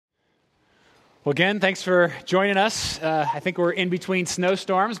Well, again, thanks for joining us. I think we're in between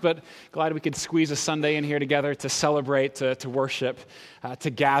snowstorms, but glad we could squeeze a Sunday in here together to celebrate, to worship, to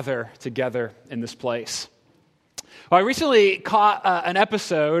gather together in this place. Well, I recently caught an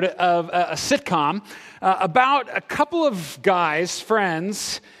episode of a sitcom about a couple of guys,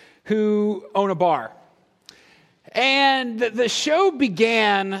 friends, who own a bar. And the show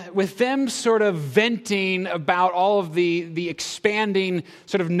began with them sort of venting about all of the expanding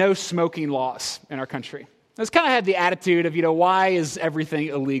sort of no smoking laws in our country. It's kind of had the attitude of, why is everything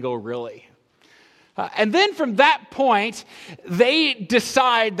illegal really? And then from that point, they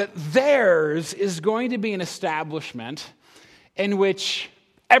decide that theirs is going to be an establishment in which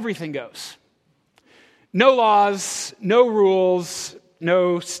everything goes. No laws, no rules,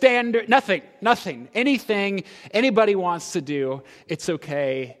 no standard, nothing. Anything anybody wants to do, it's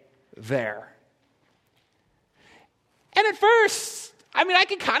okay there. And at first, I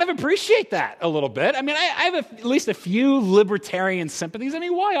can kind of appreciate that a little bit. I have at least a few libertarian sympathies.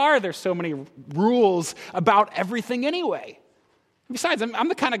 Why are there so many rules about everything anyway? Besides, I'm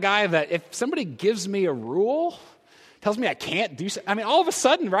the kind of guy that if somebody gives me a rule, tells me I can't do something, all of a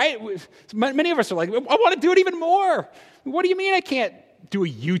sudden, right? Many of us are like, I want to do it even more. What do you mean I can't do a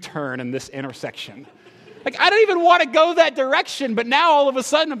U-turn in this intersection? I don't even want to go that direction, but now all of a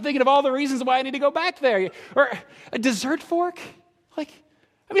sudden I'm thinking of all the reasons why I need to go back there. Or a dessert fork?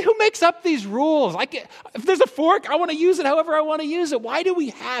 Who makes up these rules? If there's a fork, I want to use it however I want to use it. Why do we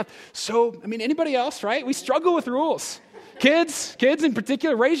have anybody else, right? We struggle with rules. Kids in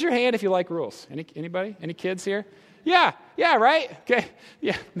particular, raise your hand if you like rules. Anybody? Any kids here? Yeah, right? Okay,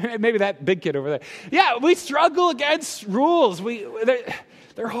 yeah, maybe that big kid over there. Yeah, we struggle against rules.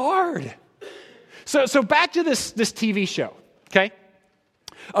 They're hard. So back to this TV show, okay?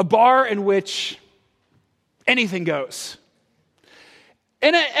 A bar in which anything goes.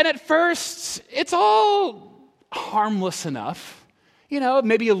 And at first, it's all harmless enough.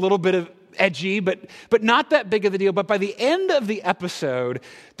 Maybe a little bit of edgy, but not that big of a deal. But by the end of the episode,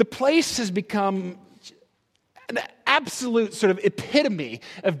 the place has become an absolute sort of epitome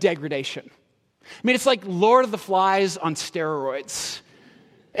of degradation. It's like Lord of the Flies on steroids.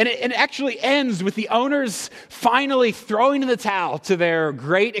 And it actually ends with the owners finally throwing in the towel to their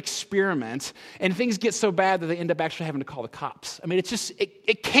great experiment, and things get so bad that they end up actually having to call the cops.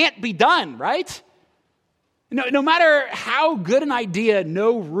 It can't be done, right? No matter how good an idea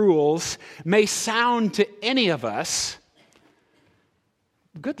no rules may sound to any of us,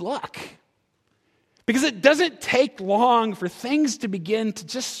 good luck. Because it doesn't take long for things to begin to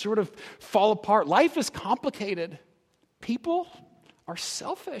just sort of fall apart. Life is complicated. People are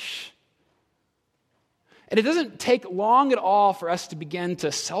selfish. And it doesn't take long at all for us to begin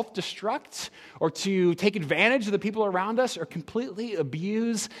to self-destruct or to take advantage of the people around us or completely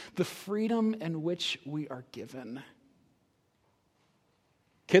abuse the freedom in which we are given.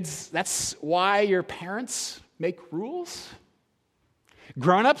 Kids, that's why your parents make rules.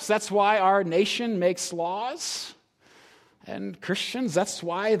 Grown-ups, that's why our nation makes laws. And Christians, that's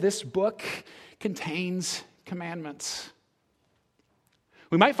why this book contains commandments.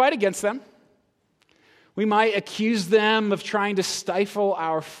 We might fight against them. We might accuse them of trying to stifle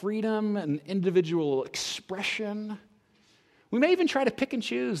our freedom and individual expression. We may even try to pick and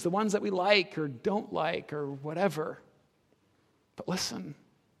choose the ones that we like or don't like or whatever. But listen,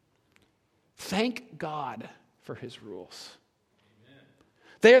 thank God for His rules.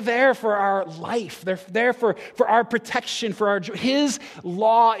 They're there for our life. They're there for our protection, for our joy. His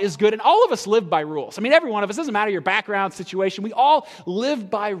law is good. And all of us live by rules. Every one of us, doesn't matter your background, situation, we all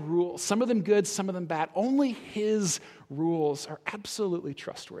live by rules. Some of them good, some of them bad. Only His rules are absolutely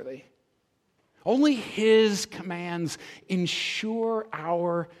trustworthy. Only His commands ensure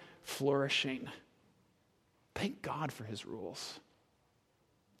our flourishing. Thank God for His rules.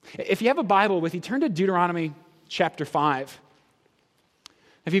 If you have a Bible with you, turn to Deuteronomy chapter 5.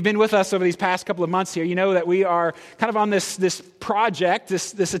 If you've been with us over these past couple of months here, you know that we are kind of on this project,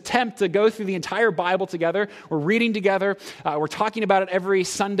 this attempt to go through the entire Bible together. We're reading together. We're talking about it every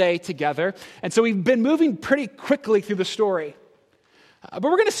Sunday together. And so we've been moving pretty quickly through the story. But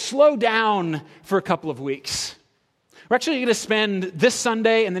we're going to slow down for a couple of weeks. We're actually going to spend this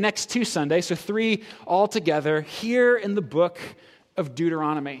Sunday and the next 2 Sundays, so 3 altogether, here in the book of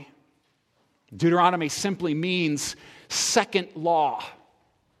Deuteronomy. Deuteronomy simply means second law.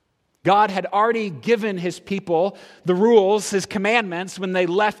 God had already given His people the rules, His commandments, when they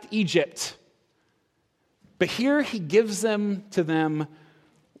left Egypt. But here He gives them to them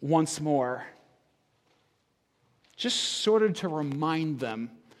once more. Just sort of to remind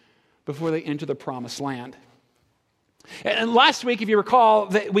them before they enter the promised land. And last week, if you recall,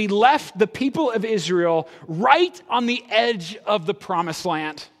 that we left the people of Israel right on the edge of the promised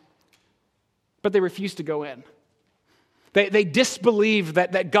land, but they refused to go in. They disbelieved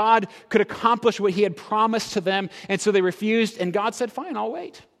that God could accomplish what he had promised to them, and so they refused, and God said, fine, I'll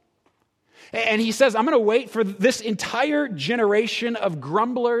wait. And he says, I'm going to wait for this entire generation of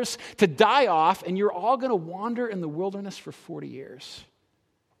grumblers to die off, and you're all going to wander in the wilderness for 40 years.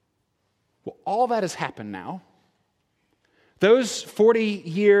 Well, all that has happened now. Those 40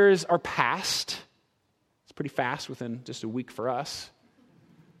 years are past. It's pretty fast within just a week for us.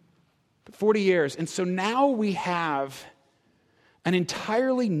 But 40 years. And so now we have an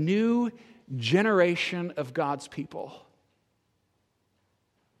entirely new generation of God's people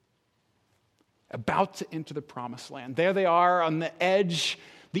about to enter the promised land. There they are on the edge,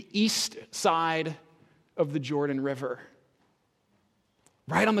 the east side of the Jordan River,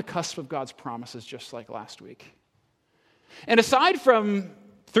 right on the cusp of God's promises, just like last week. And aside from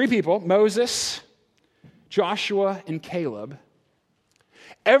three people, Moses, Joshua, and Caleb,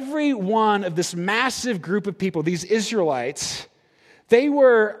 every one of this massive group of people, these Israelites, they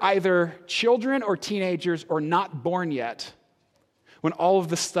were either children or teenagers or not born yet when all of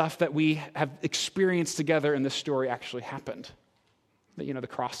the stuff that we have experienced together in this story actually happened. The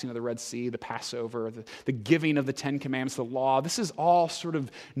crossing of the Red Sea, the Passover, the giving of the Ten Commandments, the law. This is all sort of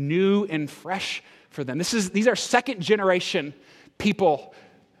new and fresh for them. These are second generation people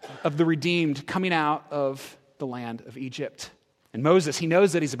of the redeemed coming out of the land of Egypt. And Moses, he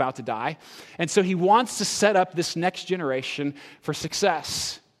knows that he's about to die, and so he wants to set up this next generation for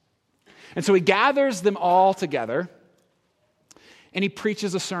success. And so he gathers them all together, and he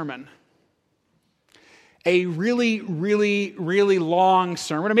preaches a sermon. A really, really, really long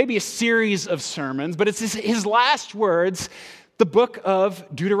sermon, or maybe a series of sermons, but it's his last words, the book of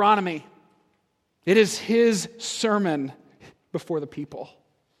Deuteronomy. It is his sermon before the people.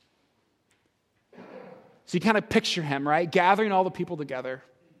 So you kind of picture him, right? Gathering all the people together.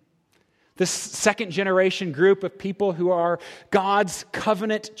 This second generation group of people who are God's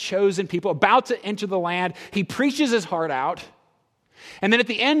covenant chosen people about to enter the land. He preaches his heart out. And then at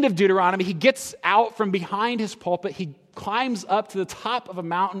the end of Deuteronomy, he gets out from behind his pulpit. He climbs up to the top of a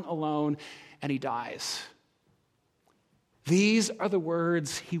mountain alone, and he dies. These are the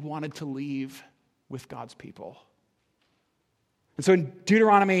words he wanted to leave with God's people. And so in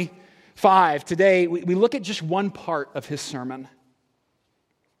Deuteronomy 5, today, we look at just one part of his sermon,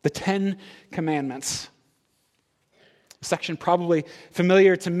 the Ten Commandments. A section probably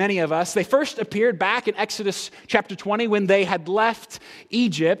familiar to many of us. They first appeared back in Exodus chapter 20 when they had left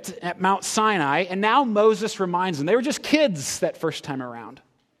Egypt at Mount Sinai, and now Moses reminds them. They were just kids that first time around.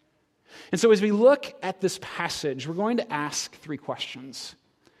 And so as we look at this passage, we're going to ask three questions.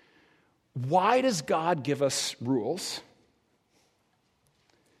 Why does God give us rules?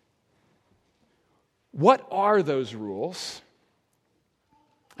 What are those rules?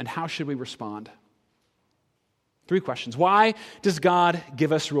 And how should we respond? Three questions. Why does God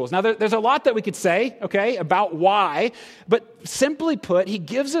give us rules? Now, there's a lot that we could say, okay, about why, but simply put, he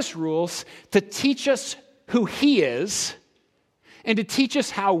gives us rules to teach us who he is and to teach us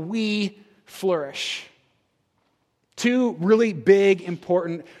how we flourish. Two really big,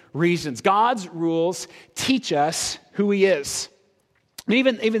 important reasons. God's rules teach us who he is. I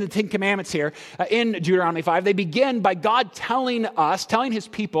mean, even the Ten Commandments here in Deuteronomy 5, they begin by God telling his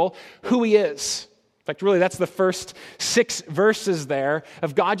people who he is. In fact, really, that's the first 6 verses there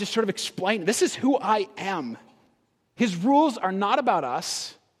of God just sort of explaining, this is who I am. His rules are not about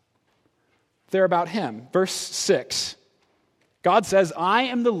us, they're about him. Verse 6, God says, I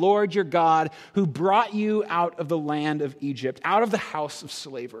am the Lord your God who brought you out of the land of Egypt, out of the house of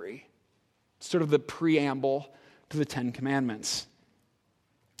slavery. It's sort of the preamble to the Ten Commandments.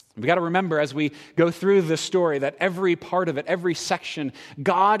 We've got to remember as we go through this story that every part of it, every section,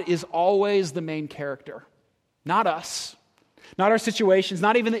 God is always the main character. Not us, not our situations,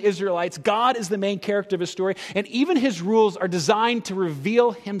 not even the Israelites. God is the main character of his story, and even his rules are designed to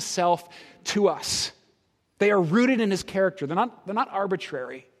reveal himself to us. They are rooted in his character. They're not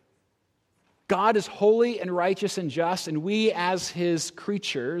arbitrary. God is holy and righteous and just, and we as his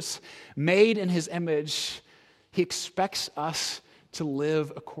creatures, made in his image, he expects us to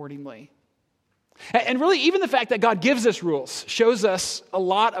live accordingly. And really, even the fact that God gives us rules shows us a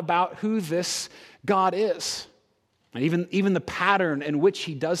lot about who this God is. And even the pattern in which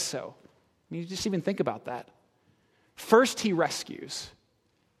he does so. I mean, you just even think about that. First, he rescues.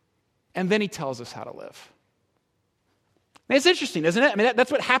 And then he tells us how to live. And it's interesting, isn't it? I mean,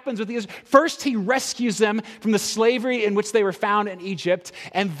 that's what happens with these. First, he rescues them from the slavery in which they were found in Egypt.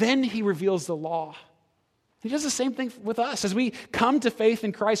 And then he reveals the law. He does the same thing with us. As we come to faith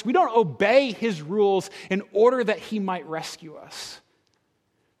in Christ, we don't obey his rules in order that he might rescue us.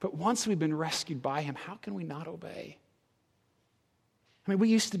 But once we've been rescued by him, how can we not obey? I mean, we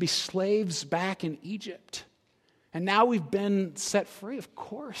used to be slaves back in Egypt, and now we've been set free. Of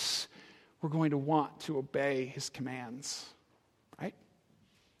course, we're going to want to obey his commands, right?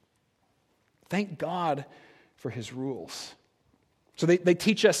 Thank God for his rules. So they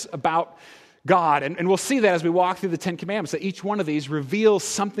teach us about God, and we'll see that as we walk through the Ten Commandments, that each one of these reveals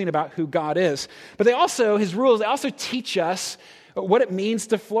something about who God is. But his rules, they also teach us what it means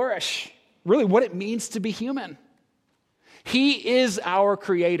to flourish, really what it means to be human. He is our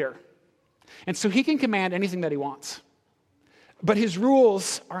creator, and so he can command anything that he wants. But his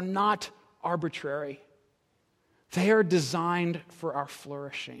rules are not arbitrary. They are designed for our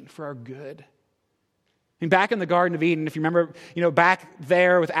flourishing, for our good. And back in the Garden of Eden, if you remember, back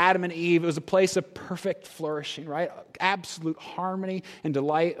there with Adam and Eve, it was a place of perfect flourishing, right? Absolute harmony and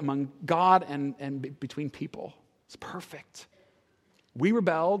delight among God and between people. It's perfect. We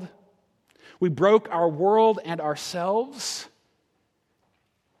rebelled. We broke our world and ourselves.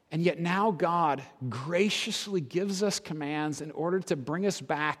 And yet now God graciously gives us commands in order to bring us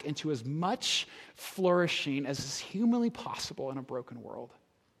back into as much flourishing as is humanly possible in a broken world.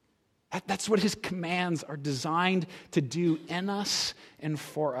 That's what his commands are designed to do in us and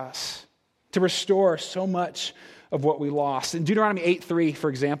for us, to restore so much of what we lost. In Deuteronomy 8:3, for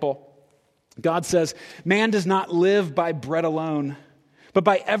example, God says, "Man does not live by bread alone, but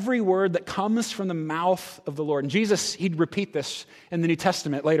by every word that comes from the mouth of the Lord." And Jesus, he'd repeat this in the New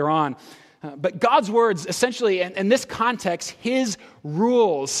Testament later on. But God's words, essentially, in this context, his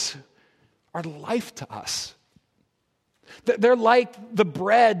rules are life to us. They're like the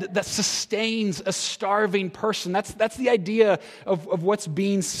bread that sustains a starving person. That's the idea of what's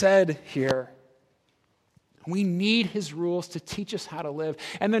being said here. We need his rules to teach us how to live.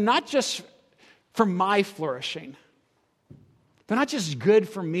 And they're not just for my flourishing. They're not just good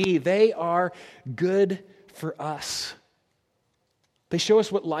for me. They are good for us. They show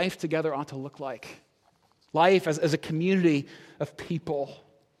us what life together ought to look like. Life as a community of people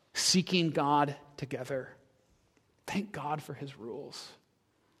seeking God together. Thank God for his rules.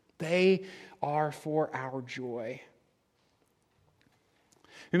 They are for our joy.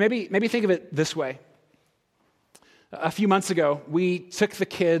 And maybe think of it this way. A few months ago, we took the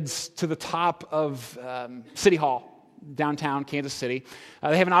kids to the top of City Hall, downtown Kansas City.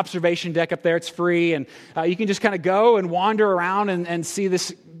 They have an observation deck up there. It's free, and you can just kind of go and wander around and see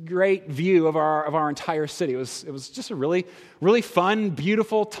this great view of our entire city. It was just a really, really fun,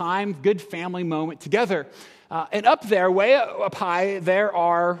 beautiful time, good family moment together. And up there, way up high, there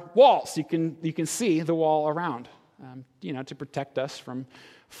are walls. You can see the wall around, to protect us from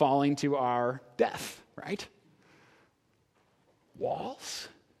falling to our death, right? Walls?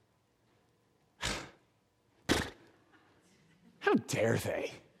 How dare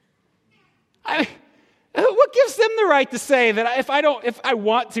they? What gives them the right to say that if I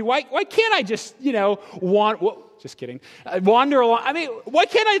want to, why can't I just, just kidding, wander along? I mean, why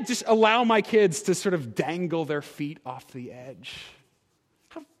can't I just allow my kids to sort of dangle their feet off the edge?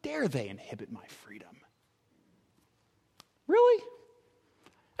 How dare they inhibit my freedom? Really?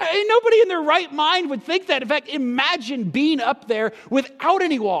 Nobody in their right mind would think that. In fact, imagine being up there without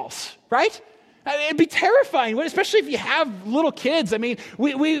any walls, right? It'd be terrifying, especially if you have little kids. I mean,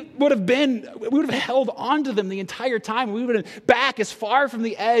 we would have held onto them the entire time. We would have been back as far from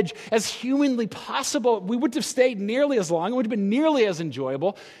the edge as humanly possible. We wouldn't have stayed nearly as long. It would have been nearly as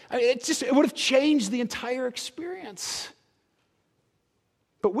enjoyable. I mean, it would have changed the entire experience.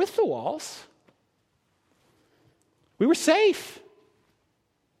 But with the walls, we were safe.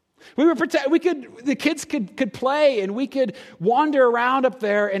 We were the kids could play, and we could wander around up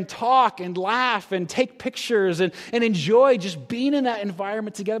there and talk and laugh and take pictures and enjoy just being in that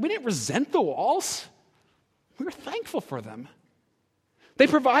environment together. We didn't resent the walls. We were thankful for them. They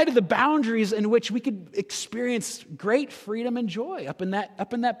provided the boundaries in which we could experience great freedom and joy up in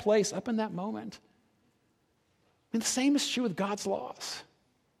that place, up in that moment. And the same is true with God's laws.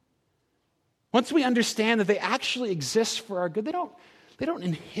 Once we understand that they actually exist for our good, they don't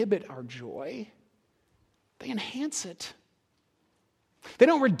inhibit our joy. They enhance it. They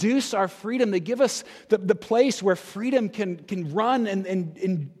don't reduce our freedom. They give us the place where freedom can run and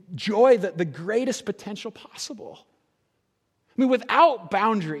enjoy the greatest potential possible. I mean, without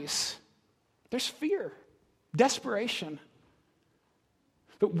boundaries, there's fear, desperation.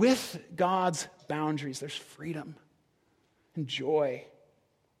 But with God's boundaries, there's freedom and joy.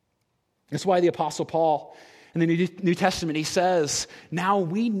 That's why the Apostle Paul in the New Testament, he says, "Now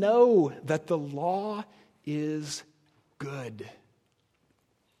we know that the law is good.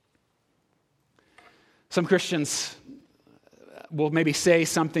 Some Christians will maybe say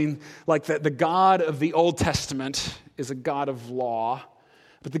something like that the God of the Old Testament is a God of law,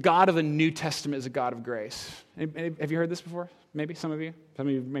 but the God of the New Testament is a God of grace. Have you heard this before? Maybe some of you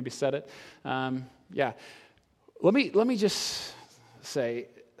maybe said it. Yeah. Let me just say,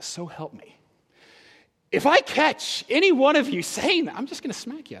 so help me. If I catch any one of you saying that, I'm just going to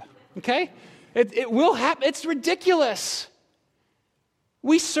smack you. Okay? It will happen. It's ridiculous.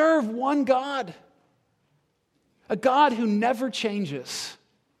 We serve one God. A God who never changes.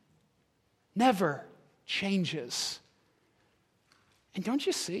 Never changes. And don't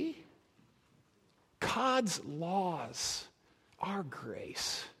you see? God's laws are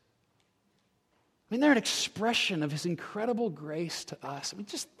grace. I mean, they're an expression of his incredible grace to us. I mean,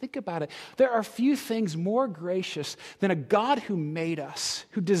 just think about it. There are few things more gracious than a God who made us,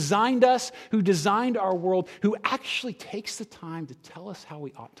 who designed our world, who actually takes the time to tell us how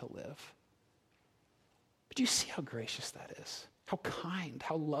we ought to live. But do you see how gracious that is? How kind,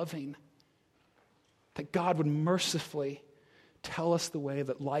 how loving. That God would mercifully tell us the way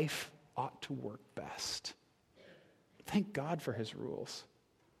that life ought to work best. Thank God for his rules.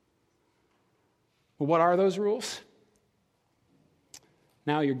 Well, what are those rules?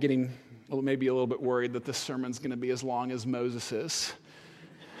 Now you're getting maybe a little bit worried that this sermon's going to be as long as Moses's.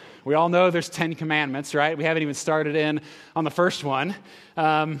 We all know there's 10 commandments, right? We haven't even started in on the first one.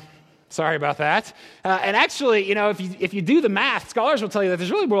 Sorry about that. And actually, if you do the math, scholars will tell you that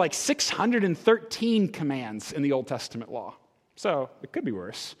there's really more like 613 commands in the Old Testament law. So it could be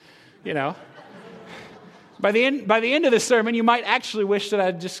worse, By the end of this sermon, you might actually wish that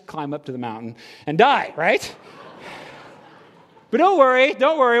I'd just climb up to the mountain and die, right? But don't worry.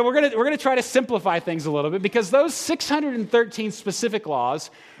 We're going to try to simplify things a little bit because those 613 specific laws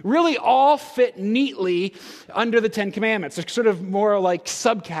really all fit neatly under the 10 Commandments. They're sort of more like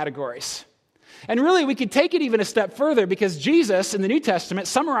subcategories. And really, we could take it even a step further because Jesus in the New Testament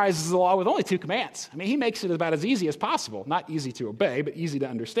summarizes the law with only 2 commands. I mean, he makes it about as easy as possible. Not easy to obey, but easy to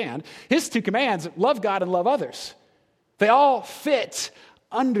understand. His 2 commands, love God and love others. They all fit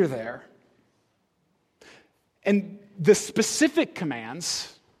under there. And the specific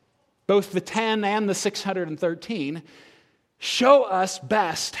commands, both the 10 and the 613, show us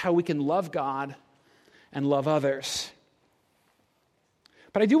best how we can love God and love others.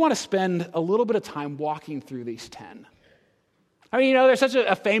 But I do want to spend a little bit of time walking through these 10. I mean, there's such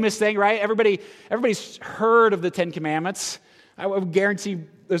a famous thing, right? Everybody's heard of the 10 Commandments. I would guarantee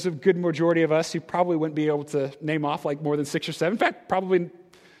there's a good majority of us who probably wouldn't be able to name off like more than 6 or 7. In fact, probably,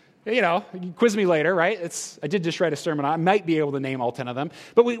 you can quiz me later, right? I did just write a sermon. I might be able to name all 10 of them.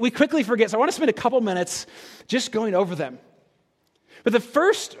 But we quickly forget. So I want to spend a couple minutes just going over them. But the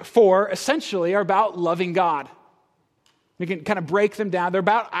first 4 essentially are about loving God. We can kind of break them down. They're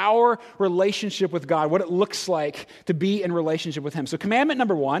about our relationship with God, what it looks like to be in relationship with him. So commandment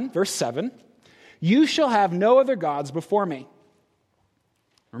number 1, verse 7, you shall have no other gods before me.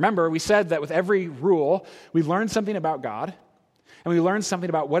 Remember, we said that with every rule, we learn something about God, and we learn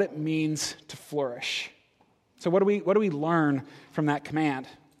something about what it means to flourish. So what do we learn from that command?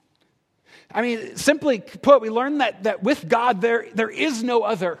 I mean, simply put, we learn that with God there is no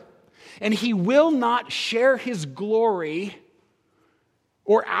other. And he will not share his glory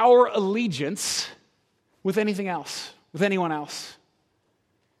or our allegiance with anything else, with anyone else.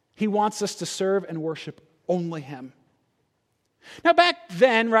 He wants us to serve and worship only him. Now back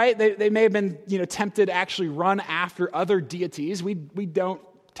then, right, they may have been tempted to actually run after other deities. We don't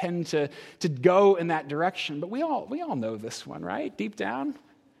tend to go in that direction, but we all know this one, right? Deep down,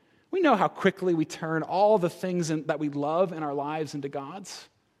 we know how quickly we turn all the things that we love in our lives into gods.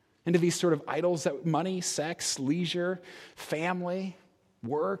 Into these sort of idols that money, sex, leisure, family,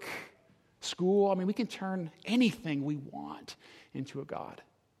 work, school. I mean, we can turn anything we want into a god.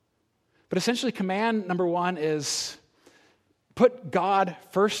 But essentially, command number 1 is put God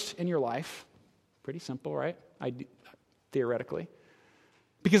first in your life. Pretty simple, right? Theoretically.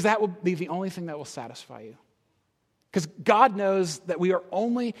 Because that will be the only thing that will satisfy you. Because God knows that we are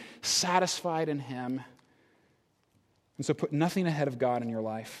only satisfied in him. And so put nothing ahead of God in your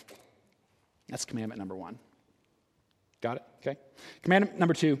life. That's commandment number 1. Got it? Okay. Commandment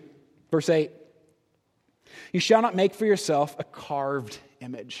number 2, verse 8. You shall not make for yourself a carved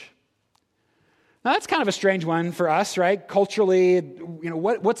image. Now that's kind of a strange one for us, right? Culturally,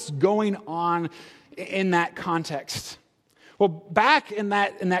 what's going on in that context? Well, back in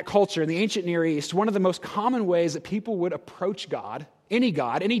that culture, in the ancient Near East, one of the most common ways that people would approach God any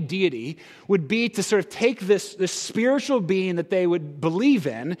God, any deity, would be to sort of take this spiritual being that they would believe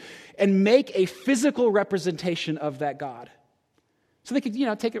in and make a physical representation of that God. So they could,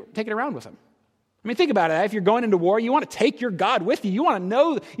 take it around with them. I mean, think about it. If you're going into war, you want to take your God with you. You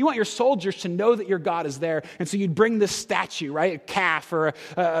want your soldiers to know that your God is there. And so you'd bring this statue, right? A calf or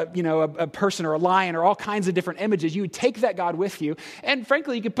a person or a lion or all kinds of different images. You would take that God with you. And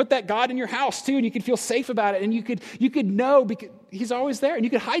frankly, you could put that God in your house too, and you could feel safe about it. And you could know because he's always there. And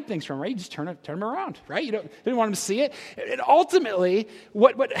you could hide things from him, right? You just turn him around, right? You didn't want him to see it. And ultimately,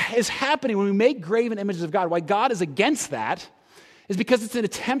 what is happening when we make graven images of God, why God is against that, is because it's an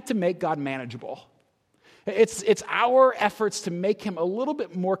attempt to make God manageable. It's our efforts to make him a little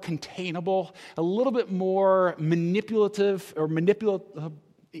bit more containable, a little bit more manipulative or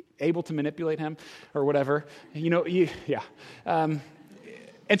able to manipulate him or whatever. And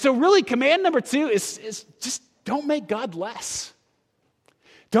so really command number 2 is just don't make God less.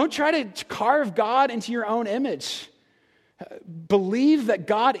 Don't try to carve God into your own image. Believe that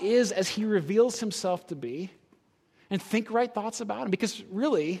God is as he reveals himself to be and think right thoughts about him, because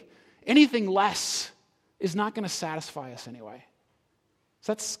really anything less is not going to satisfy us anyway.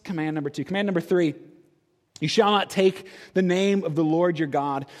 So that's command number 2. Command number 3, you shall not take the name of the Lord your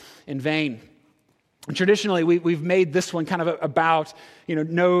God in vain. And traditionally, we've made this one kind of about,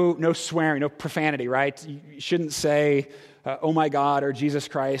 no swearing, no profanity, right? You shouldn't say, oh my God, or Jesus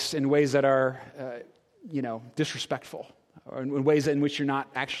Christ in ways that are, disrespectful, or in ways in which you're not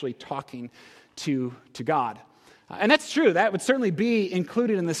actually talking to God. And that's true. That would certainly be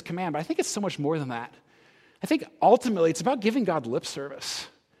included in this command, but I think it's so much more than that. I think ultimately it's about giving God lip service.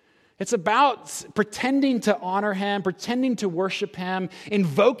 It's about pretending to honor him, pretending to worship him,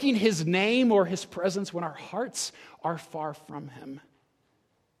 invoking his name or his presence when our hearts are far from him.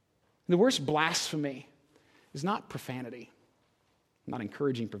 The worst blasphemy is not profanity. I'm not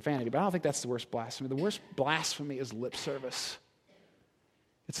encouraging profanity, but I don't think that's the worst blasphemy. The worst blasphemy is lip service.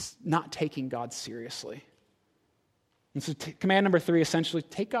 It's not taking God seriously. And so command number 3, essentially,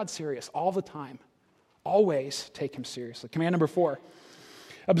 take God serious all the time. Always take him seriously. Command number 4,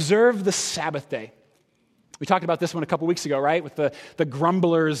 observe the Sabbath day. We talked about this one a couple weeks ago, right? With the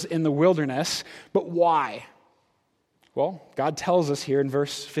grumblers in the wilderness. But why? Well, God tells us here in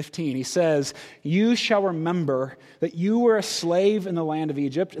verse 15. He says, you shall remember that you were a slave in the land of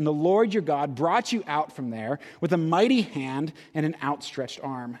Egypt, and the Lord your God brought you out from there with a mighty hand and an outstretched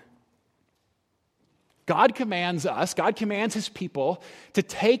arm. God commands his people to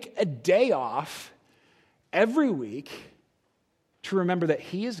take a day off every week to remember that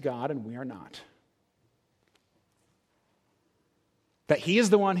he is God and we are not. That he is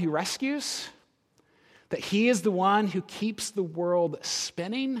the one who rescues, that he is the one who keeps the world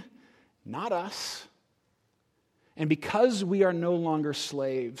spinning, not us. And because we are no longer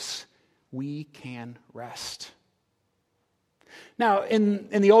slaves, we can rest. Now, in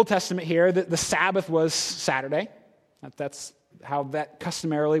the Old Testament here, the Sabbath was Saturday. That's how that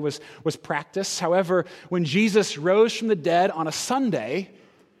customarily was practiced. However, when Jesus rose from the dead on a Sunday,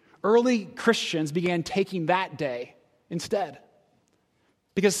 early Christians began taking that day instead.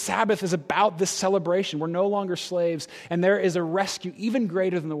 Because Sabbath is about this celebration. We're no longer slaves, and there is a rescue even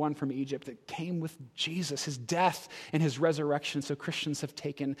greater than the one from Egypt that came with Jesus, his death and his resurrection. So Christians have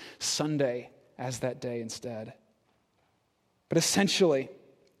taken Sunday as that day instead. But essentially,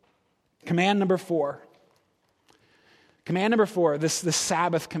 command number 4, this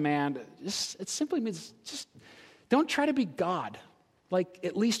Sabbath command, it simply means just don't try to be God, like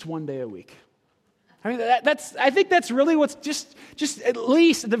at least one day a week. I mean, I think that's really what's just at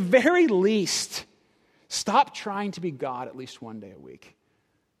least, at the very least, stop trying to be God at least one day a week.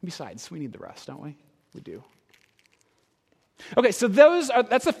 Besides, we need the rest, don't we? We do. Okay, so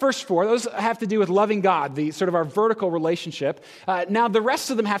that's the first 4. Those have to do with loving God, the sort of our vertical relationship. Now, the rest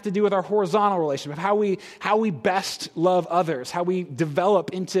of them have to do with our horizontal relationship, how we best love others, how we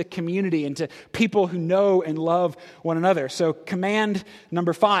develop into community, into people who know and love one another. So command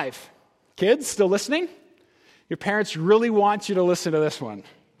number 5. Kids, still listening? Your parents really want you to listen to this one.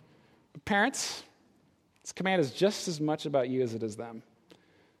 But parents, this command is just as much about you as it is them,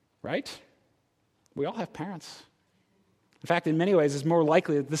 right? We all have parents. In fact, in many ways, it's more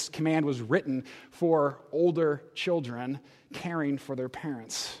likely that this command was written for older children caring for their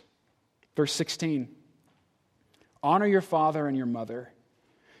parents. Verse 16, honor your father and your mother,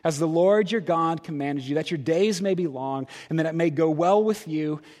 as the Lord your God commanded you, that your days may be long and that it may go well with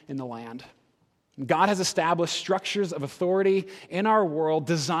you in the land. God has established structures of authority in our world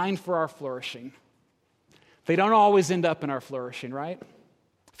designed for our flourishing. They don't always end up in our flourishing, right?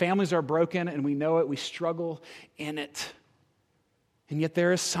 Families are broken and we know it. We struggle in it. And yet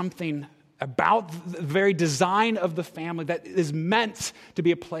there is something about the very design of the family that is meant to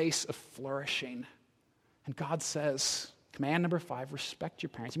be a place of flourishing. And God says, command number 5, respect your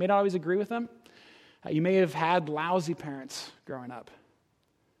parents. You may not always agree with them. You may have had lousy parents growing up.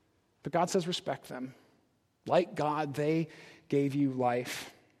 But God says respect them. Like God, they gave you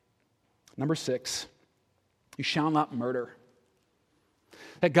life. Number 6, you shall not murder.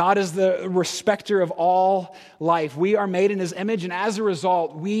 That God is the respecter of all life. We are made in his image, and as a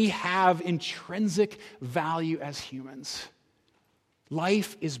result, we have intrinsic value as humans.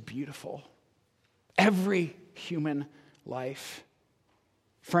 Life is beautiful. Every human life.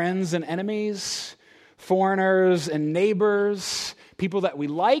 Friends and enemies, foreigners and neighbors, people that we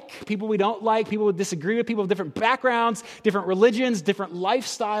like, people we don't like, people we disagree with, people with different backgrounds, different religions, different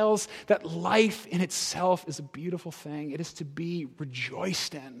lifestyles, that life in itself is a beautiful thing. It is to be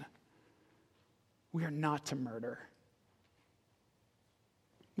rejoiced in. We are not to murder.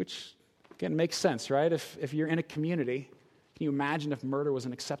 Which, again, makes sense, right? If you're in a community, can you imagine if murder was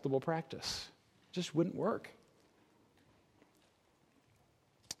an acceptable practice? It just wouldn't work.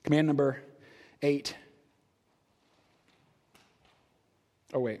 Command number 8.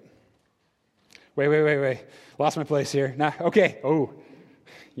 Oh, wait. Lost my place here. Nah, okay. Oh,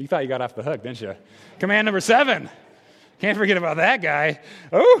 you thought you got off the hook, didn't you? Command number 7. Can't forget about that guy.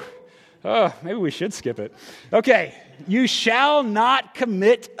 Oh, maybe we should skip it. Okay. You shall not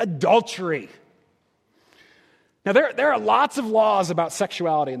commit adultery. Now, there are lots of laws about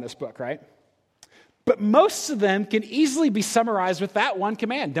sexuality in this book, right? But most of them can easily be summarized with that one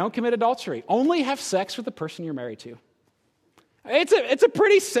command. Don't commit adultery. Only have sex with the person you're married to. It's a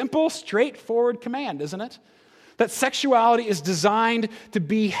pretty simple, straightforward command, isn't it? That sexuality is designed to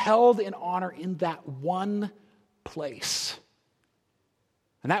be held in honor in that one place.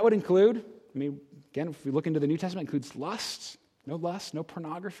 And that would include, again, if we look into the New Testament, it includes lust, no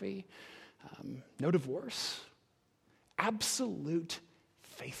pornography, no divorce, absolute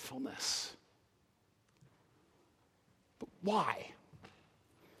faithfulness. But why?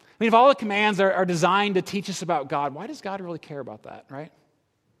 If all the commands are designed to teach us about God, why does God really care about that, right?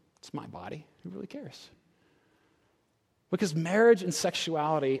 It's my body. Who really cares? Because marriage and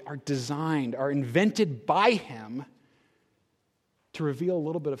sexuality are invented by him to reveal a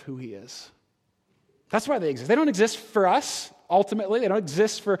little bit of who he is. That's why they exist. They don't exist for us, ultimately. They don't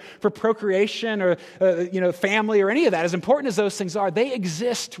exist for procreation or family or any of that. As important as those things are, they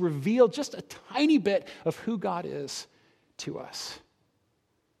exist to reveal just a tiny bit of who God is to us.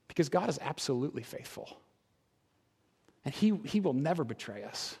 Because God is absolutely faithful. And he will never betray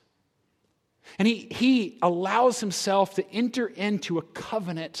us. And he allows himself to enter into a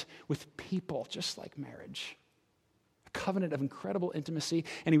covenant with people, just like marriage. A covenant of incredible intimacy.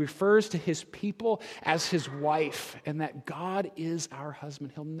 And he refers to his people as his wife, and that God is our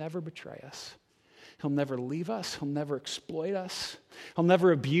husband. He'll never betray us. He'll never leave us. He'll never exploit us. He'll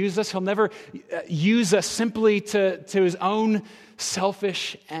never abuse us. He'll never use us simply to his own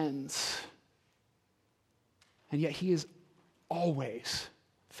selfish ends. And yet he is always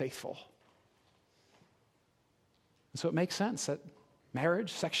faithful. And so it makes sense that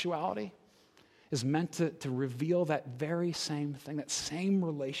marriage, sexuality, is meant to reveal that very same thing, that same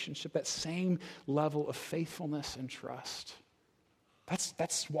relationship, that same level of faithfulness and trust.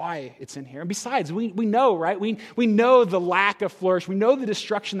 That's why it's in here. And besides, we know, right? We know the lack of flourish. We know the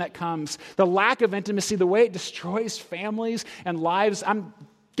destruction that comes, the lack of intimacy, the way it destroys families and lives. I'm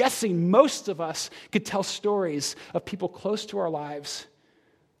guessing most of us could tell stories of people close to our lives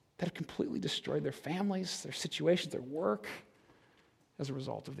that have completely destroyed their families, their situations, their work as a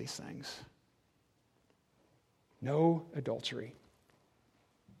result of these things. No adultery.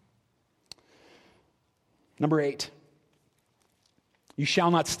 Number 8. You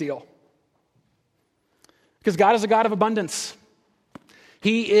shall not steal. Because God is a God of abundance.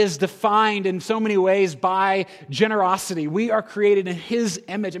 He is defined in so many ways by generosity. We are created in his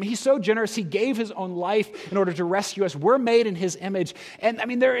image. He's so generous, he gave his own life in order to rescue us. We're made in his image. And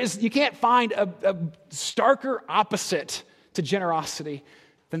you can't find a starker opposite to generosity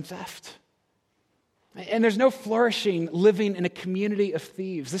than theft. And there's no flourishing living in a community of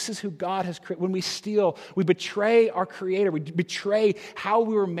thieves. This is who God has created. When we steal, we betray our Creator. We betray how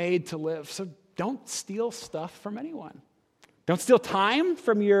we were made to live. So don't steal stuff from anyone. Don't steal time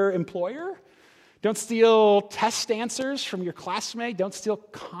from your employer. Don't steal test answers from your classmate. Don't steal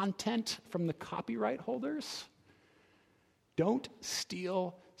content from the copyright holders. Don't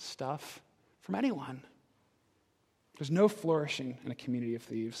steal stuff from anyone. There's no flourishing in a community of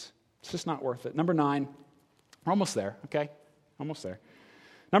thieves. It's just not worth it. Number 9, we're almost there, okay? Almost there.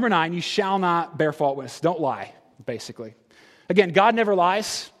 Number 9, you shall not bear false witness. Don't lie, basically. Again, God never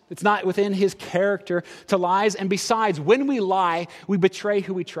lies. It's not within his character to lie. And besides, when we lie, we betray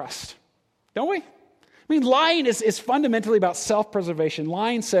who we trust. Don't we? I mean, lying is fundamentally about self-preservation.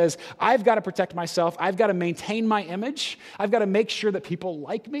 Lying says, I've got to protect myself. I've got to maintain my image. I've got to make sure that people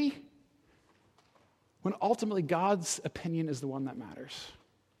like me. When ultimately God's opinion is the one that matters.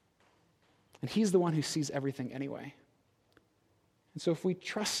 And he's the one who sees everything anyway. And so if we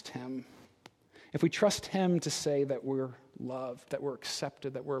trust him to say that we're loved, that we're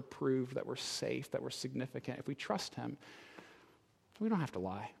accepted, that we're approved, that we're safe, that we're significant, if we trust him, we don't have to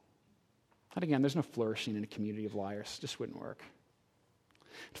lie. And again, there's no flourishing in a community of liars. It just wouldn't work.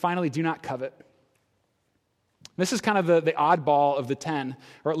 Finally, do not covet. This is kind of the oddball of the 10,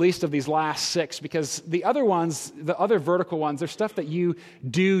 or at least of these last 6, because the other ones, the other vertical ones, they're stuff that you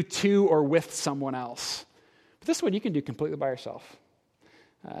do to or with someone else. But this one you can do completely by yourself.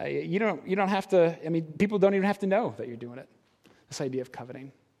 You don't have to, people don't even have to know that you're doing it. This idea of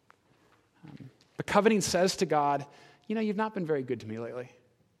coveting. But coveting says to God, you've not been very good to me lately.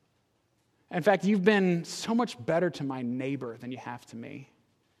 In fact, you've been so much better to my neighbor than you have to me.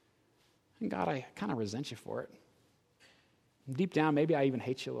 And God, I kind of resent you for it. And deep down, maybe I even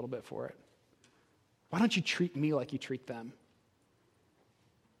hate you a little bit for it. Why don't you treat me like you treat them?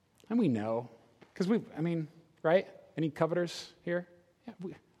 And we know, because right? Any coveters here?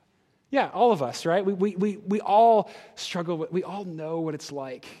 Yeah, all of us, right? We all struggle with, we all know what it's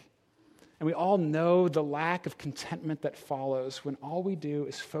like. And we all know the lack of contentment that follows when all we do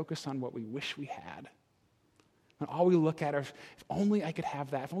is focus on what we wish we had. When all we look at are, if only I could have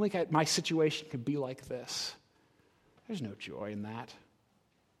that, if only my situation could be like this. There's no joy in that.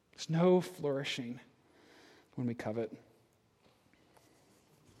 There's no flourishing when we covet.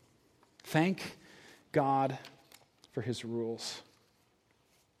 Thank God for his rules.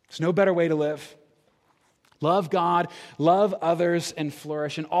 There's no better way to live. Love God, love others, and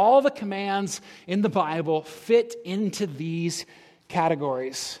flourish. And all the commands in the Bible fit into these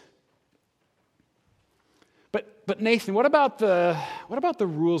categories. But Nathan, what about the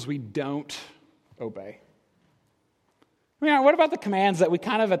rules we don't obey? What about the commands that we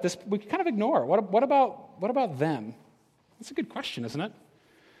kind of ignore? What about them? That's a good question, isn't it?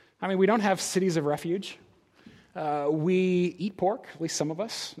 We don't have cities of refuge. We eat pork, at least some of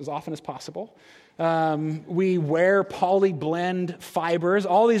us, as often as possible. We wear polyblend fibers.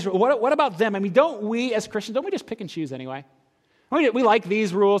 All these. What about them? Don't we as Christians, don't we just pick and choose anyway? We like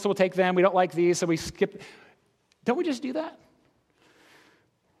these rules, so we'll take them. We don't like these, so we skip. Don't we just do that?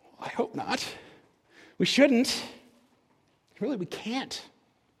 I hope not. We shouldn't. Really, we can't.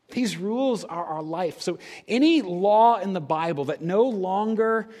 These rules are our life. So any law in the Bible that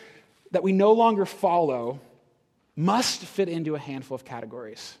we no longer follow must fit into a handful of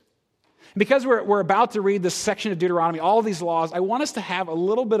categories. Because we're about to read this section of Deuteronomy, all of these laws, I want us to have a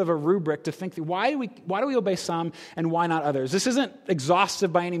little bit of a rubric to think through why do we obey some and why not others. This isn't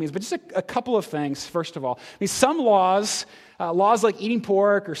exhaustive by any means, but just a couple of things, first of all. Some laws like eating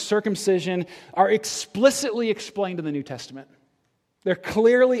pork or circumcision, are explicitly explained in the New Testament. They're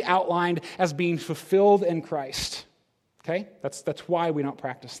clearly outlined as being fulfilled in Christ. Okay? That's why we don't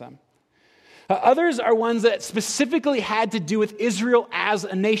practice them. Others are ones that specifically had to do with Israel as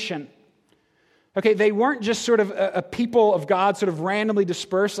a nation. Okay, they weren't just sort of a people of God sort of randomly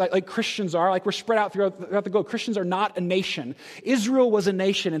dispersed like Christians are, like we're spread out throughout the globe. Christians are not a nation. Israel was a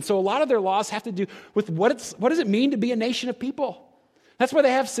nation, and so a lot of their laws have to do with what does it mean to be a nation of people. That's why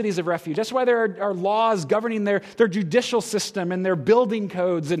they have cities of refuge. That's why there are laws governing their judicial system and their building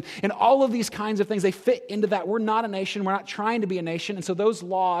codes and all of these kinds of things. They fit into that. We're not a nation. We're not trying to be a nation, and so those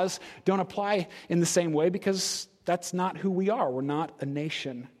laws don't apply in the same way because that's not who we are. We're not a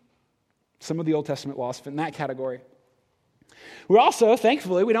nation. Some of the Old Testament laws fit in that category. We also,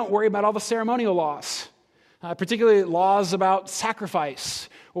 thankfully, we don't worry about all the ceremonial laws, particularly laws about sacrifice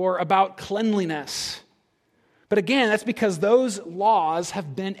or about cleanliness. But again, that's because those laws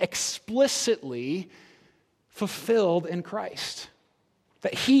have been explicitly fulfilled in Christ.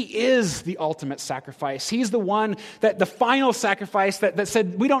 That he is the ultimate sacrifice. He's the one, the final sacrifice that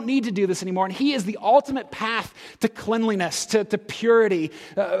said we don't need to do this anymore. And he is the ultimate path to cleanliness, to purity,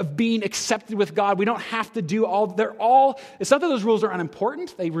 of being accepted with God. We don't have to do it's not that those rules are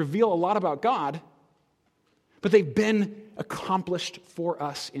unimportant. They reveal a lot about God. But they've been accomplished for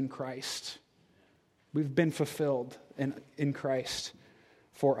us in Christ. We've been fulfilled in Christ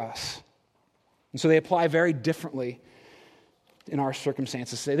for us. And so they apply very differently in our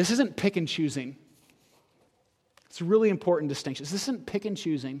circumstances today. This isn't pick and choosing. It's a really important distinction. This isn't pick and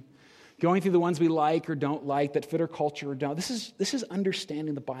choosing, going through the ones we like or don't like, that fit our culture or don't. This is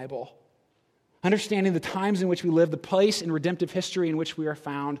understanding the Bible. understanding the times in which we live, the place in redemptive history in which we are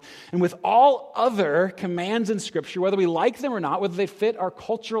found, and with all other commands in Scripture, whether we like them or not, whether they fit our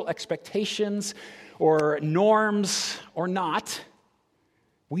cultural expectations or norms or not,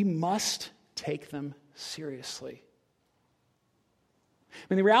 we must take them seriously. I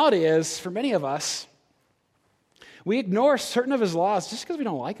mean, the reality is, for many of us, we ignore certain of his laws just because we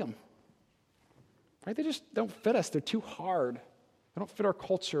don't like them. Right? They just don't fit us. They're too hard. They don't fit our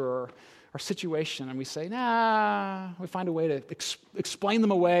culture or our situation. And we say, nah, we find a way to explain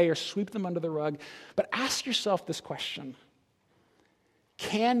them away or sweep them under the rug. But ask yourself this question.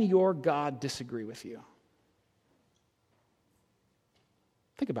 Can your God disagree with you?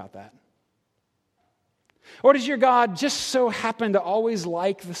 Think about that. Or does your God just so happen to always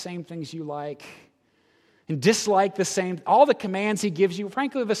like the same things you like and dislike all the commands he gives you,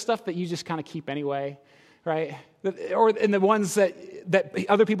 frankly, the stuff that you just kind of keep anyway, right? And the ones that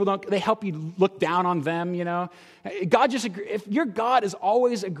other people don't, they help you look down on them, you know? If your God is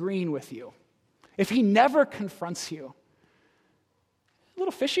always agreeing with you, if he never confronts you, a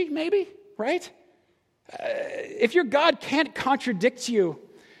little fishy maybe, right? If your God can't contradict you,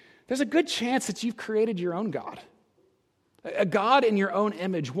 there's a good chance that you've created your own God. A God in your own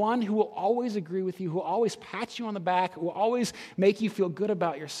image, one who will always agree with you, who will always pat you on the back, who will always make you feel good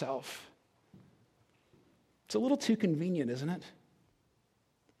about yourself. It's a little too convenient, isn't it?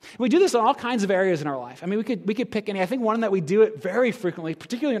 We do this in all kinds of areas in our life. I mean, we could pick any. I think one that we do it very frequently,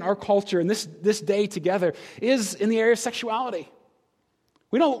 particularly in our culture and this day together, is in the area of sexuality.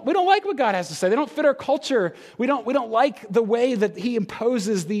 We don't like what God has to say. They don't fit our culture. We don't like the way that he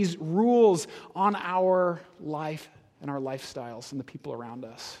imposes these rules on our life and our lifestyles and the people around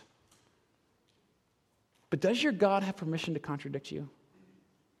us. But does your God have permission to contradict you?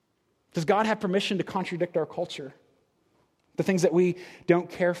 Does God have permission to contradict our culture? The things that we don't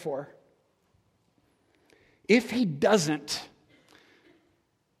care for? If he doesn't,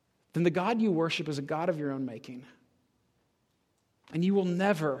 then the God you worship is a God of your own making. And you will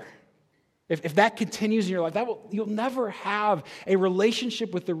never, if that continues in your life, you'll never have a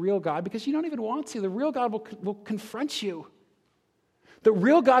relationship with the real God because you don't even want to. The real God will confront you. The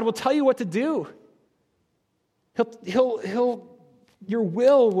real God will tell you what to do. Your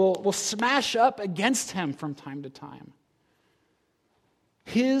will smash up against him from time to time.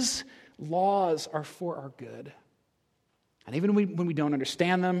 His laws are for our good. And even when we don't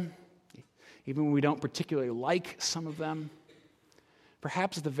understand them, even when we don't particularly like some of them,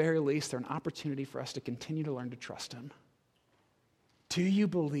 perhaps at the very least, they're an opportunity for us to continue to learn to trust him. Do you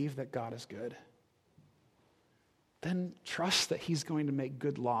believe that God is good? Then trust that he's going to make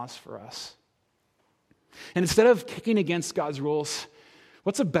good laws for us. And instead of kicking against God's rules,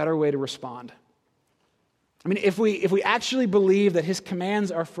 what's a better way to respond? I mean, if we actually believe that his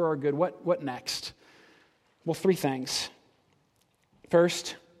commands are for our good, what next? Well, 3 things.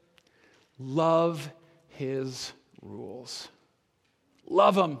 First, love his rules.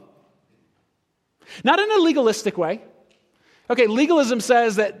 Love them. Not in a legalistic way. Okay, legalism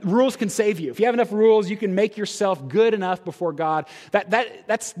says that rules can save you. If you have enough rules, you can make yourself good enough before God.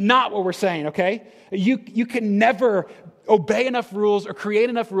 That's not what we're saying, okay? You can never obey enough rules or create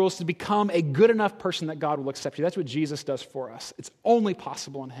enough rules to become a good enough person that God will accept you. That's what Jesus does for us. It's only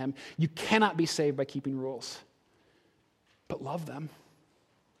possible in him. You cannot be saved by keeping rules. But love them.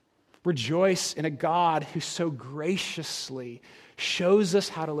 Rejoice in a God who so graciously shows us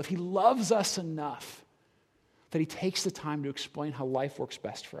how to live. He loves us enough that he takes the time to explain how life works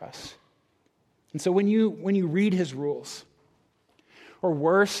best for us. And so when you read his rules, or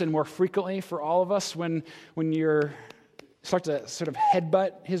worse and more frequently for all of us, when you start to sort of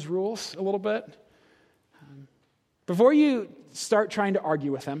headbutt his rules a little bit, before you start trying to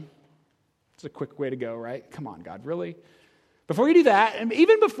argue with him, it's a quick way to go, right? Come on, God, really? Before you do that, and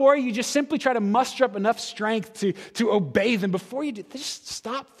even before you just simply try to muster up enough strength to obey them, before you do, just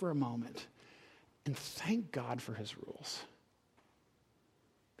stop for a moment and thank God for his rules,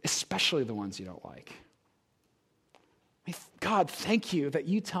 especially the ones you don't like. I mean, God, thank you that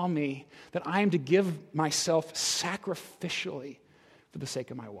you tell me that I am to give myself sacrificially for the sake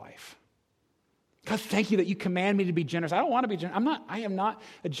of my wife. God, thank you that you command me to be generous. I don't want to be generous. I am not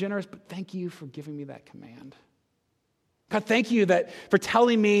a generous, but thank you for giving me that command. God, thank you for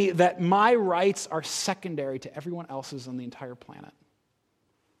telling me that my rights are secondary to everyone else's on the entire planet.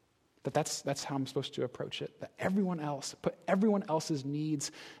 That's how I'm supposed to approach it. That put everyone else's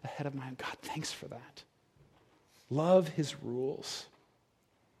needs ahead of mine. God, thanks for that. Love his rules.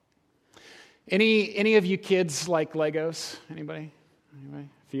 Any of you kids like Legos? Anybody? A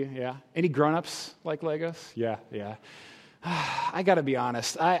few? Yeah. Any grown-ups like Legos? Yeah. I got to be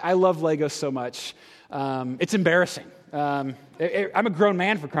honest. I love Legos so much. It's embarrassing. I'm a grown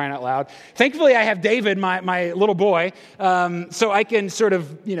man, for crying out loud. Thankfully, I have David, my little boy, so I can sort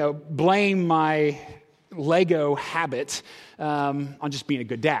of, blame my Lego habit on just being a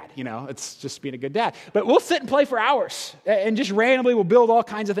good dad. It's just being a good dad. But we'll sit and play for hours, and just randomly we'll build all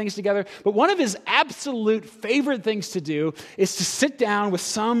kinds of things together. But one of his absolute favorite things to do is to sit down with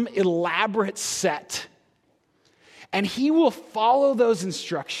some elaborate set, and he will follow those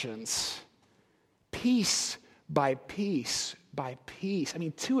instructions piece by piece by piece. I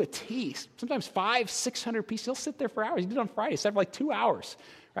mean, to a T. Sometimes 500-600 pieces. He'll sit there for hours. He did it on Friday. He sat for like 2 hours,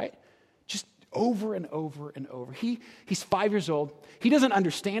 right? Just over and over and over. He's 5 years old. He doesn't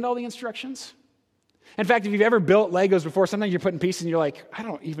understand all the instructions. In fact, if you've ever built Legos before, sometimes you're putting pieces and you're like, I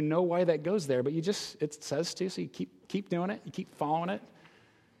don't even know why that goes there, but it says to, so you keep doing it. You keep following it.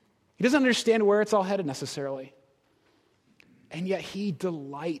 He doesn't understand where it's all headed necessarily. And yet he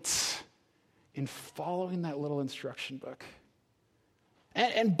delights in following that little instruction book.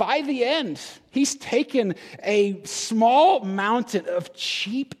 And by the end, he's taken a small mountain of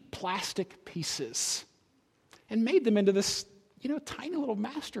cheap plastic pieces and made them into this, tiny little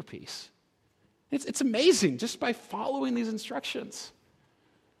masterpiece. It's amazing just by following these instructions.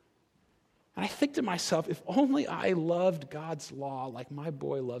 And I think to myself, if only I loved God's law like my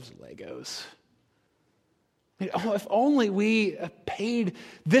boy loves Legos. If only we paid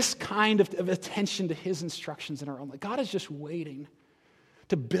this kind of attention to his instructions in our own life. God is just waiting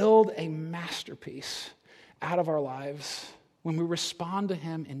to build a masterpiece out of our lives when we respond to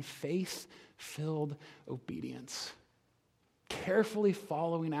him in faith-filled obedience, carefully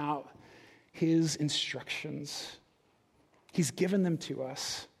following out his instructions. He's given them to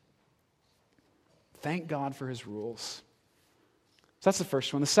us. Thank God for his rules. So that's the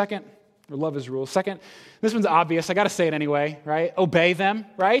first one. The second, we love his rules. Second, this one's obvious. I got to say it anyway, right? Obey them,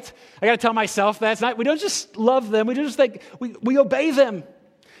 right? I got to tell myself that. We don't just love them. We don't just we obey them.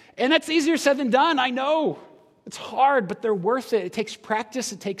 And that's easier said than done. I know. It's hard, but they're worth it. It takes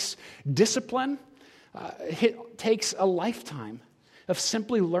practice. It takes discipline. It takes a lifetime of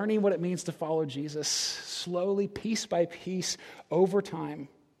simply learning what it means to follow Jesus slowly, piece by piece, over time.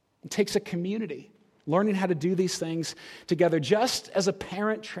 It takes a community. Learning how to do these things together. Just as a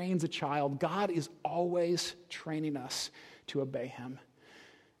parent trains a child, God is always training us to obey him.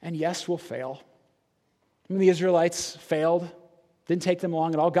 And yes, we'll fail. I mean, the Israelites failed. Didn't take them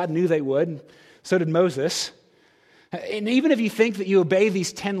long at all. God knew they would. So did Moses. And even if you think that you obey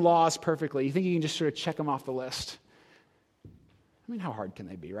these 10 laws perfectly, you think you can just sort of check them off the list. I mean, how hard can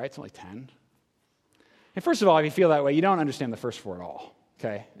they be, right? It's only 10. And first of all, if you feel that way, you don't understand the first 4 at all.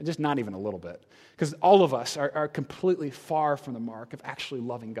 Okay? Just not even a little bit. Because all of us are completely far from the mark of actually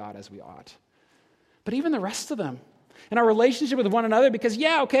loving God as we ought. But even the rest of them, in our relationship with one another, because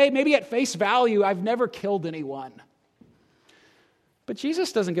maybe at face value, I've never killed anyone. But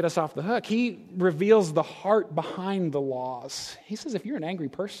Jesus doesn't get us off the hook. He reveals the heart behind the laws. He says, if you're an angry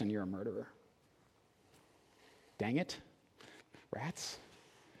person, you're a murderer. Dang it. Rats.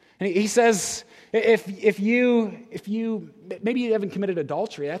 And he says, if you maybe you haven't committed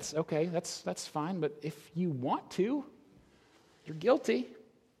adultery, that's okay, that's fine. But if you want to, you're guilty.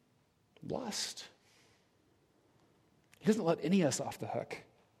 Lust. He doesn't let any of us off the hook.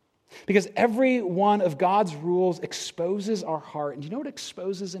 Because every one of God's rules exposes our heart. And do you know what it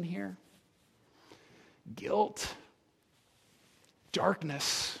exposes in here? Guilt.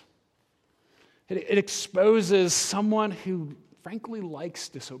 Darkness. It exposes someone who frankly likes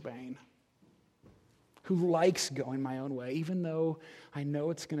disobeying, who likes going my own way, even though I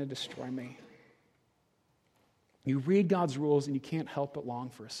know it's going to destroy me. You read God's rules and you can't help but long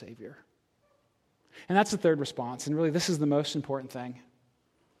for a Savior. And that's the third response. And really, this is the most important thing.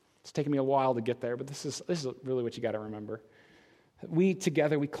 It's taken me a while to get there, but this is really what you got to remember. We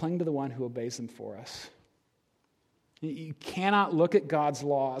together, we cling to the one who obeys them for us. You cannot look at God's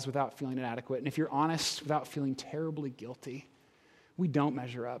laws without feeling inadequate. And if you're honest, without feeling terribly guilty. We don't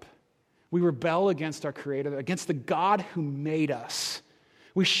measure up. We rebel against our Creator, against the God who made us.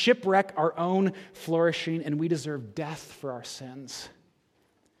 We shipwreck our own flourishing, and we deserve death for our sins.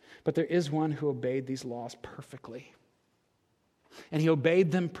 But there is one who obeyed these laws perfectly. And he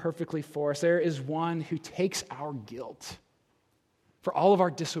obeyed them perfectly for us. There is one who takes our guilt. For all of our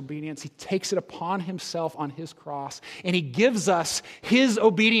disobedience, he takes it upon himself on his cross, and he gives us his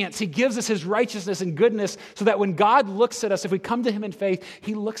obedience. He gives us his righteousness and goodness so that when God looks at us, if we come to him in faith,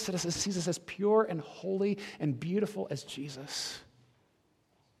 he looks at us and sees us as pure and holy and beautiful as Jesus.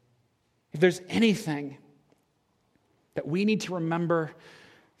 If there's anything that we need to remember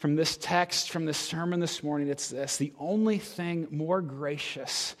from this text, from this sermon this morning, it's this: the only thing more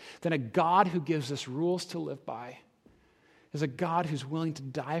gracious than a God who gives us rules to live by is a God who's willing to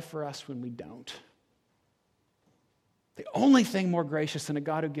die for us when we don't. The only thing more gracious than a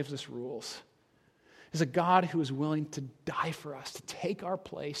God who gives us rules is a God who is willing to die for us, to take our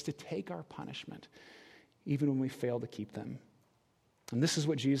place, to take our punishment, even when we fail to keep them. And this is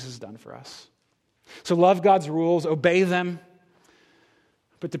what Jesus has done for us. So love God's rules, obey them,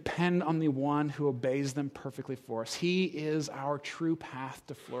 but depend on the one who obeys them perfectly for us. He is our true path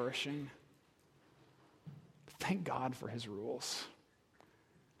to flourishing. Thank God for his rules.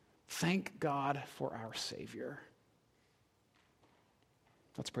 Thank God for our Savior.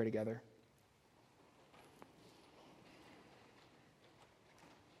 Let's pray together.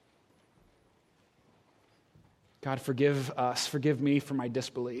 God, forgive us, forgive me for my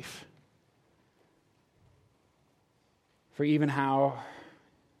disbelief. For even how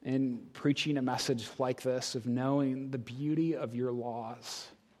in preaching a message like this, of knowing the beauty of your laws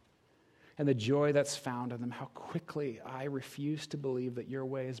and the joy that's found in them, how quickly I refuse to believe that your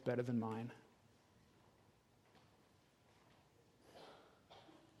way is better than mine.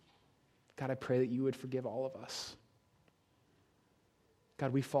 God, I pray that you would forgive all of us.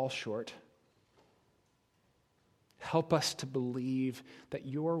 God, we fall short. Help us to believe that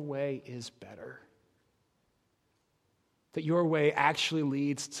your way is better. That your way actually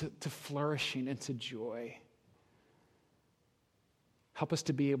leads to flourishing and to joy. Help us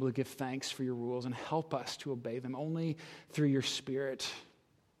to be able to give thanks for your rules, and help us to obey them only through your Spirit.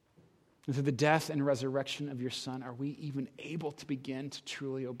 And through the death and resurrection of your Son, are we even able to begin to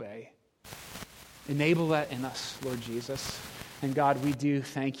truly obey. Enable that in us, Lord Jesus. And God, we do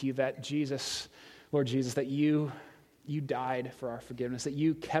thank you that Jesus, Lord Jesus, that you died for our forgiveness, that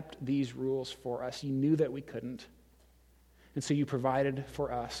you kept these rules for us. You knew that we couldn't. And so you provided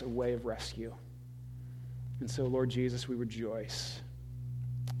for us a way of rescue. And so, Lord Jesus, we rejoice.